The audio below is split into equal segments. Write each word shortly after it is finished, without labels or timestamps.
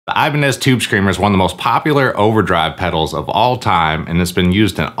The Ibanez Tube Screamer is one of the most popular overdrive pedals of all time, and it's been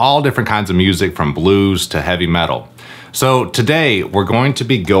used in all different kinds of music from blues to heavy metal. So today we're going to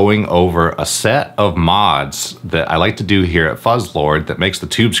be going over a set of mods that I like to do here at Fuzzlord that makes the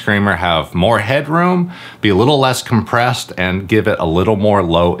Tube Screamer have more headroom, be a little less compressed, and give it a little more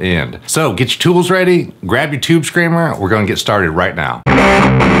low end. So get your tools ready, grab your Tube Screamer, we're going to get started right now.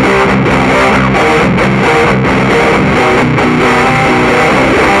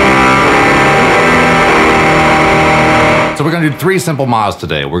 So we're going to do 3 simple mods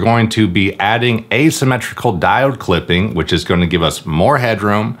today. We're going to be adding asymmetrical diode clipping, which is going to give us more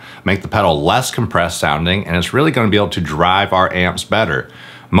headroom, make the pedal less compressed sounding, and it's really going to be able to drive our amps better.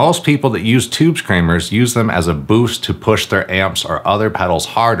 Most people that use Tube Screamers use them as a boost to push their amps or other pedals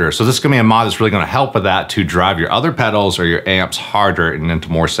harder. So this is going to be a mod that's really going to help with that, to drive your other pedals or your amps harder and into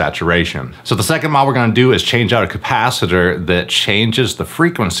more saturation. So the second mod we're going to do is change out a capacitor that changes the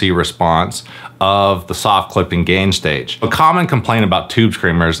frequency response of the soft clipping gain stage. A common complaint about Tube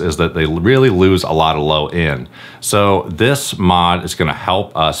Screamers is that they really lose a lot of low end. So this mod is going to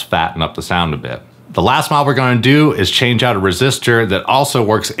help us fatten up the sound a bit. The last mod we're going to do is change out a resistor that also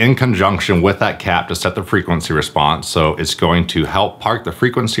works in conjunction with that cap to set the frequency response. So it's going to help park the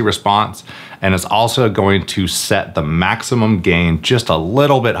frequency response, and it's also going to set the maximum gain just a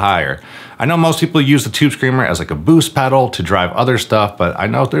little bit higher. I know most people use the Tube Screamer as like a boost pedal to drive other stuff, but I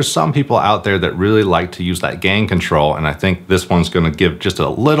know there's some people out there that really like to use that gain control, and I think this one's going to give just a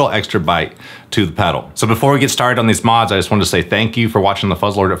little extra bite to the pedal. So before we get started on these mods, I just wanted to say thank you for watching the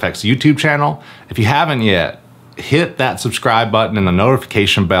Fuzzlord Effects YouTube channel. If you haven't yet, hit that subscribe button and the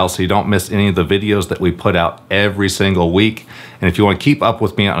notification bell so you don't miss any of the videos that we put out every single week. And if you want to keep up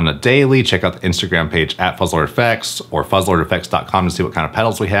with me on a daily, check out the Instagram page at Fuzzlord Effects or fuzzlordeffects.com to see what kind of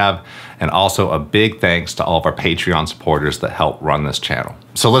pedals we have. And also a big thanks to all of our Patreon supporters that help run this channel.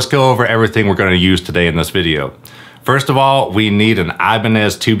 So let's go over everything we're going to use today in this video. First of all, we need an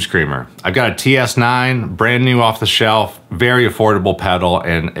Ibanez Tube Screamer. I've got a TS9, brand new off the shelf, very affordable pedal,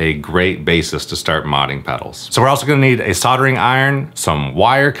 and a great basis to start modding pedals. So we're also gonna need a soldering iron, some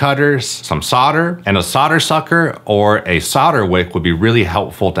wire cutters, some solder, and a solder sucker or a solder wick would be really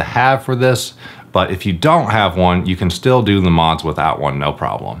helpful to have for this. But if you don't have one, you can still do the mods without one, no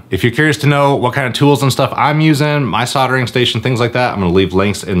problem. If you're curious to know what kind of tools and stuff I'm using, my soldering station, things like that, I'm gonna leave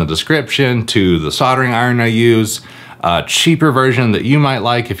links in the description to the soldering iron I use, a cheaper version that you might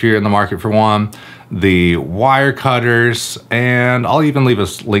like if you're in the market for one, the wire cutters, and I'll even leave a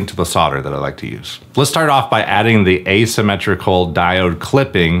link to the solder that I like to use. Let's start off by adding the asymmetrical diode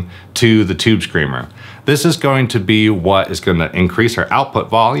clipping to the Tube Screamer. This is going to be what is gonna increase our output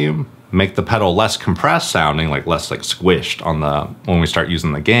volume, make the pedal less compressed sounding, like less like squished on the when we start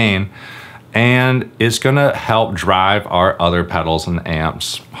using the gain, and it's gonna help drive our other pedals and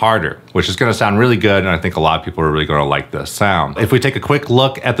amps harder, which is gonna sound really good, and I think a lot of people are really gonna like this sound. If we take a quick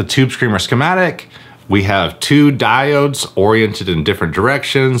look at the Tube Screamer schematic, we have 2 diodes oriented in different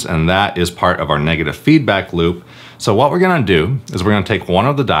directions, and that is part of our negative feedback loop. So what we're gonna do is we're gonna take one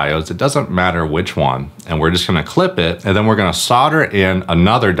of the diodes, it doesn't matter which one, and we're just gonna clip it, and then we're gonna solder in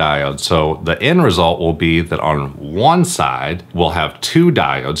another diode. So the end result will be that on one side, we'll have 2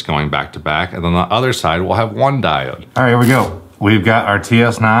 diodes going back to back, and then the other side will have 1 diode. All right, here we go. We've got our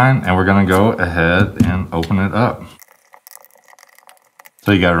TS9, and we're gonna go ahead and open it up.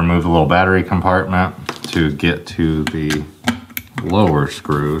 So you gotta remove the little battery compartment to get to the lower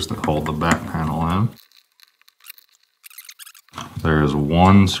screws that hold the back panel in. There is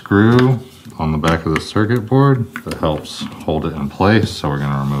 1 screw on the back of the circuit board that helps hold it in place, so we're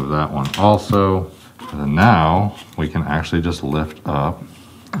going to remove that one also. And then now we can actually just lift up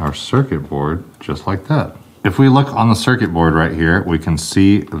our circuit board just like that. If we look on the circuit board right here, we can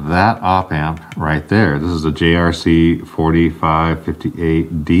see that op amp right there. This is a JRC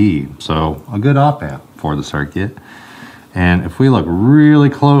 4558D, so a good op amp for the circuit. And if we look really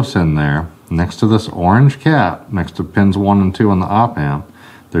close in there, next to this orange cap, next to pins 1 and 2 on the op amp,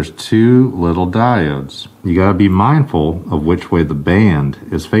 there's 2 little diodes. You gotta be mindful of which way the band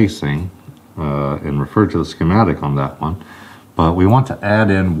is facing and refer to the schematic on that one. But we want to add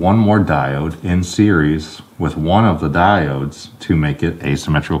in 1 more diode in series with one of the diodes to make it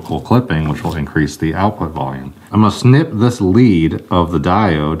asymmetrical clipping, which will increase the output volume. I'm gonna snip this lead of the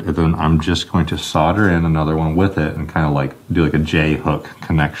diode, and then I'm just going to solder in another one with it and kind of like do like a J-hook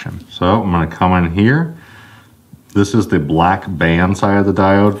connection. So I'm gonna come in here. This is the black band side of the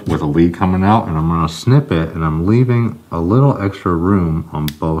diode with a lead coming out, and I'm gonna snip it, and I'm leaving a little extra room on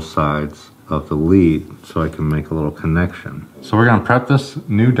both sides of the lead so I can make a little connection. So we're gonna prep this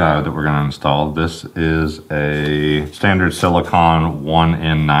new diode that we're gonna install. This is a standard silicon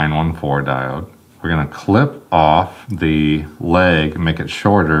 1N914 diode. We're gonna clip off the leg, make it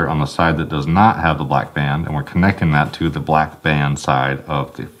shorter on the side that does not have the black band, and we're connecting that to the black band side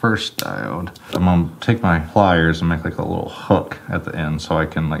of the first diode. I'm gonna take my pliers and make like a little hook at the end so I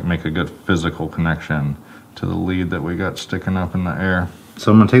can like make a good physical connection to the lead that we got sticking up in the air.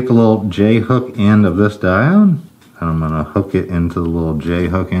 So I'm gonna take the little J hook end of this diode, and I'm gonna hook it into the little J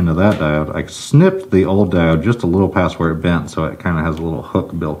hook end of that diode. I snipped the old diode just a little past where it bent, so it kind of has a little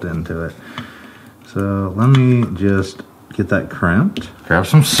hook built into it. So let me just get that crimped. Grab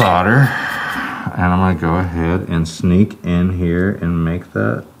some solder, and I'm gonna go ahead and sneak in here and make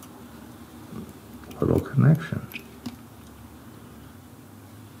that little connection.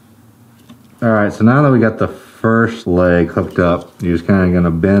 All right, so now that we got the first leg hooked up, you're just kind of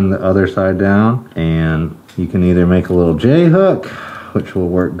gonna bend the other side down, and you can either make a little J hook, which will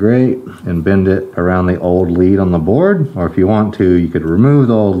work great, and bend it around the old lead on the board, or if you want to, you could remove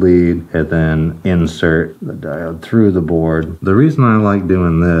the old lead and then insert the diode through the board. The reason I like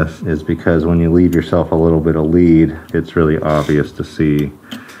doing this is because when you leave yourself a little bit of lead, it's really obvious to see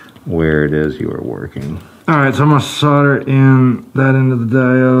where it is you are working. All right, so I'm gonna solder in that into the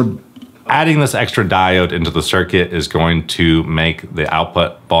diode. Adding this extra diode into the circuit is going to make the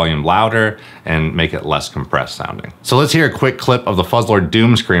output volume louder and make it less compressed sounding. So let's hear a quick clip of the Fuzzlord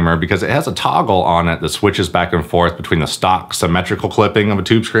Doom Screamer because it has a toggle on it that switches back and forth between the stock symmetrical clipping of a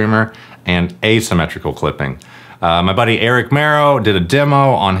tube screamer and asymmetrical clipping. My buddy Eric Marrow did a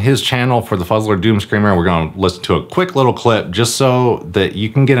demo on his channel for the Fuzzlord Doom Screamer. We're gonna listen to a quick little clip just so that you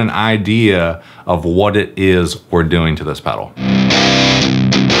can get an idea of what it is we're doing to this pedal.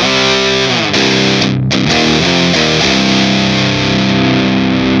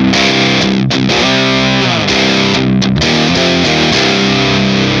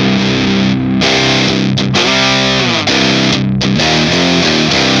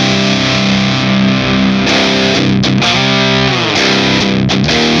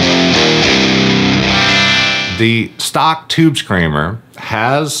 The stock tube screamer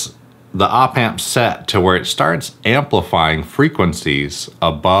has the op amp set to where it starts amplifying frequencies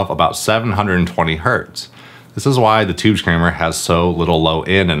above about 720 hertz. This is why the tube screamer has so little low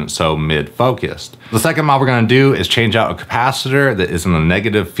end and it's so mid-focused. The second mod we're gonna do is change out a capacitor that is in the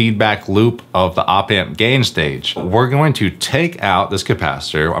negative feedback loop of the op amp gain stage. We're going to take out this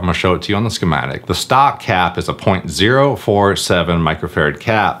capacitor. I'm gonna show it to you on the schematic. The stock cap is a 0.047 microfarad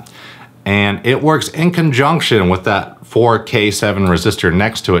cap, and it works in conjunction with that 4K7 resistor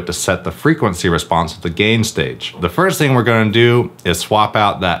next to it to set the frequency response of the gain stage. The first thing we're going to do is swap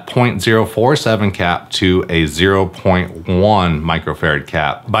out that 0.047 cap to a 0.1 microfarad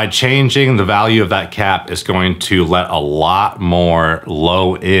cap. By changing the value of that cap, it's going to let a lot more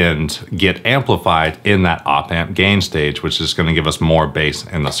low end get amplified in that op amp gain stage, which is going to give us more bass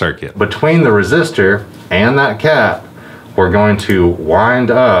in the circuit. Between the resistor and that cap, we're going to wind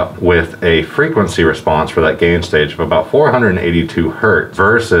up with a frequency response for that gain stage of about 482 hertz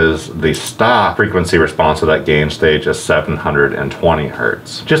versus the stock frequency response of that gain stage is 720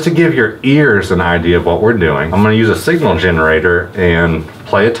 hertz. Just to give your ears an idea of what we're doing, I'm going to use a signal generator and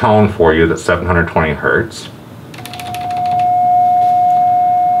play a tone for you that's 720 hertz.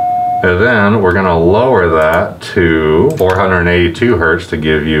 And then we're going to lower that to 482 hertz to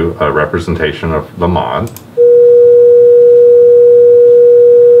give you a representation of the mod.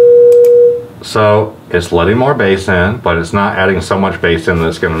 So it's letting more bass in, but it's not adding so much bass in that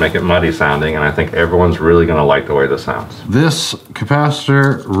it's going to make it muddy sounding, and I think everyone's really going to like the way this sounds. This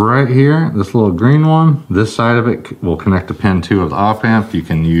capacitor right here, this little green one, this side of it will connect to pin 2 of the op amp. You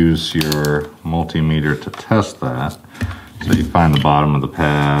can use your multimeter to test that. So you find the bottom of the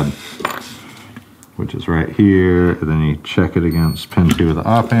pad, which is right here, and then you check it against pin 2 of the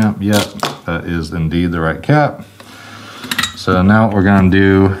op amp. Yep, that is indeed the right cap. So now what we're going to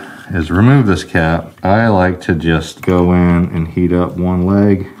do is remove this cap. I like to just go in and heat up one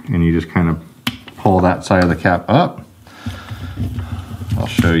leg, and you just kind of pull that side of the cap up. I'll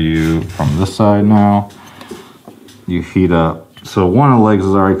show you from this side now. You heat up. So one of the legs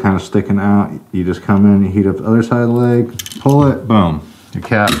is already kind of sticking out. You just come in, you heat up the other side of the leg, pull it, boom. Your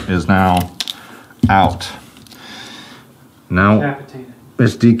cap is now out. Now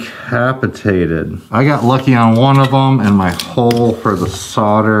it's decapitated. I got lucky on one of them and my hole for the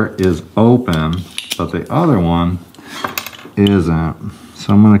solder is open, but the other one isn't.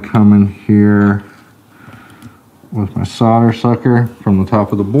 So I'm gonna come in here with my solder sucker from the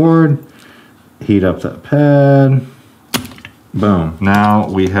top of the board, heat up that pad, Boom. Now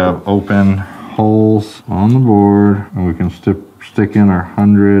we have open holes on the board, and we can stick in our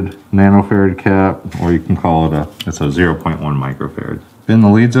 100 nanofarad cap, or you can call it it's a 0.1 microfarad. Bend the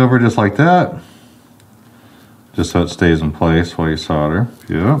leads over just like that, just so it stays in place while you solder.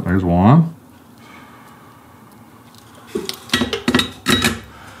 Yeah, there's one.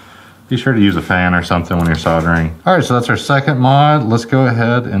 Be sure to use a fan or something when you're soldering. All right, so that's our second mod. Let's go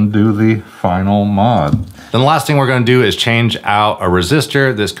ahead and do the final mod. Then the last thing we're gonna do is change out a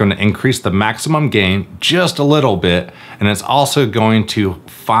resistor that's gonna increase the maximum gain just a little bit, and it's also going to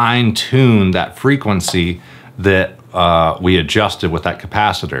fine tune that frequency that we adjusted with that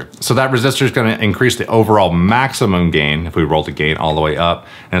capacitor. So that resistor is going to increase the overall maximum gain if we roll the gain all the way up,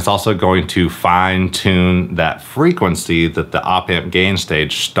 and it's also going to fine tune that frequency that the op-amp gain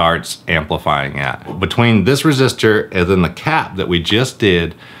stage starts amplifying at. Between this resistor and then the cap that we just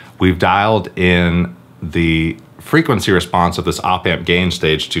did, we've dialed in the frequency response of this op-amp gain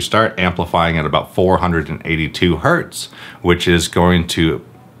stage to start amplifying at about 482 hertz, which is going to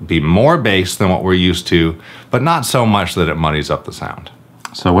be more bass than what we're used to, but not so much that it muddies up the sound.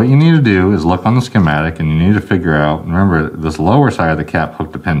 So what you need to do is look on the schematic, and you need to figure out, remember, this lower side of the cap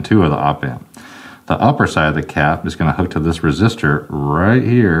hooked to pin 2 of the op-amp. The upper side of the cap is going to hook to this resistor right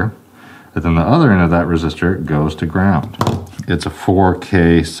here, and then the other end of that resistor goes to ground. It's a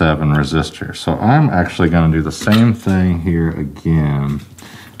 4K7 resistor. So I'm actually going to do the same thing here again,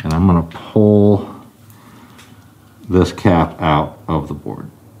 and I'm going to pull this cap out of the board.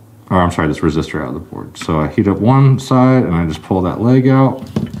 Or I'm sorry, this resistor out of the board. So I heat up one side and I just pull that leg out.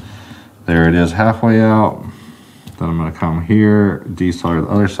 There it is, halfway out. Then I'm gonna come here, desolder the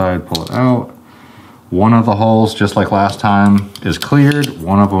other side, pull it out. One of the holes, just like last time, is cleared.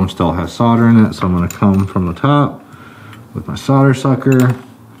 One of them still has solder in it, so I'm gonna come from the top with my solder sucker,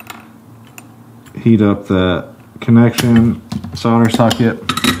 heat up that connection, solder socket.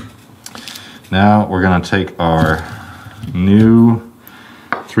 Now we're gonna take our new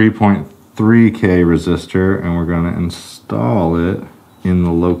 3.3K resistor and we're going to install it in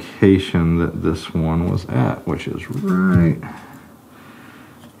the location that this one was at, which is right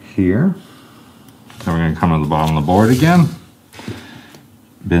here. Then we're going to come to the bottom of the board again,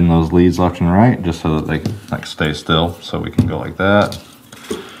 bend those leads left and right just so that they can like stay still, so we can go like that.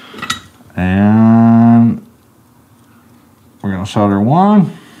 And we're going to solder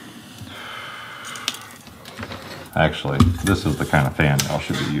one. Actually, this is the kind of fan y'all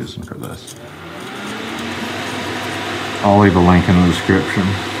should be using for this. I'll leave a link in the description.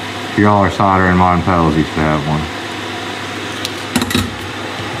 If y'all are soldering modern pedals, you should have one.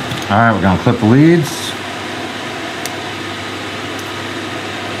 All right, we're gonna clip the leads.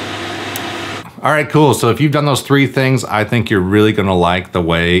 All right, cool. So if you've done those 3 things, I think you're really gonna like the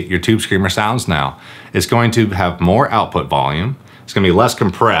way your tube screamer sounds now. It's going to have more output volume. It's gonna be less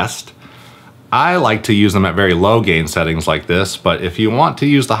compressed. I like to use them at very low gain settings like this, but if you want to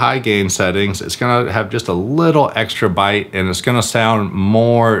use the high gain settings, it's gonna have just a little extra bite and it's gonna sound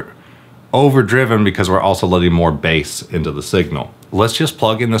more overdriven because we're also letting more bass into the signal. Let's just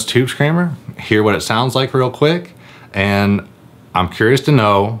plug in this tube screamer, hear what it sounds like real quick, and I'm curious to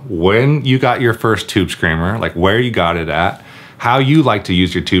know when you got your first tube screamer, like where you got it at, how you like to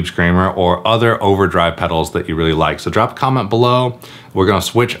use your tube screamer or other overdrive pedals that you really like. So drop a comment below. We're gonna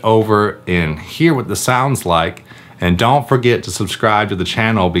switch over and hear what this sounds like. And don't forget to subscribe to the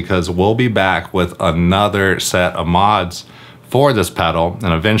channel because we'll be back with another set of mods for this pedal.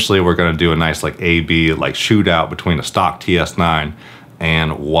 And eventually we're gonna do a nice like A/B like shootout between a stock TS9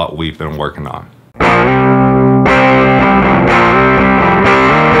 and what we've been working on.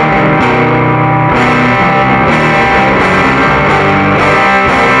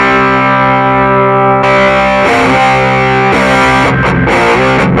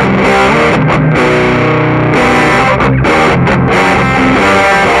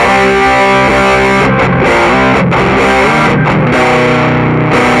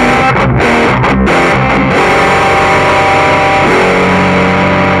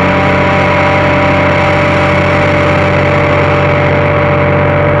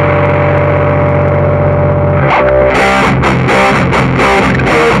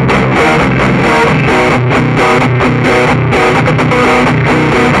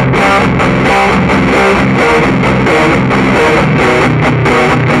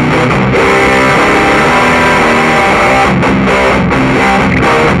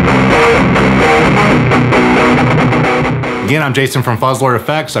 Again, I'm Jason from Fuzzlord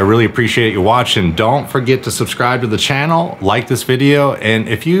Effects. I really appreciate you watching. Don't forget to subscribe to the channel, like this video, and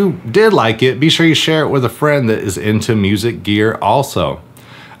if you did like it, be sure you share it with a friend that is into music gear also.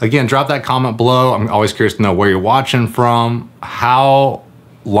 Again, drop that comment below. I'm always curious to know where you're watching from, how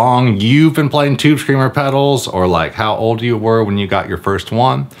long you've been playing Tube Screamer pedals, or like how old you were when you got your first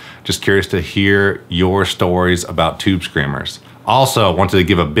one. Just curious to hear your stories about Tube Screamers. Also, wanted to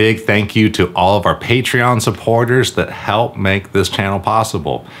give a big thank you to all of our Patreon supporters that help make this channel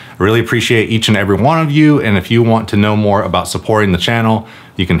possible. I really appreciate each and every one of you, and if you want to know more about supporting the channel,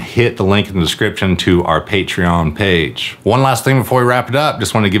 you can hit the link in the description to our Patreon page. One last thing before we wrap it up,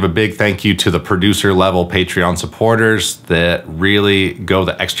 just want to give a big thank you to the producer level Patreon supporters that really go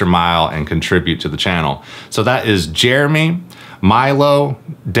the extra mile and contribute to the channel. So that is Jeremy, Milo,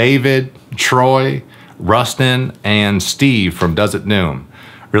 David, Troy, Rustin, and Steve from Does It Noom.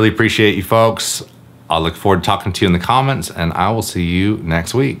 Really appreciate you folks. I look forward to talking to you in the comments, and I will see you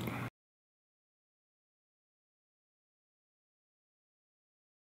next week.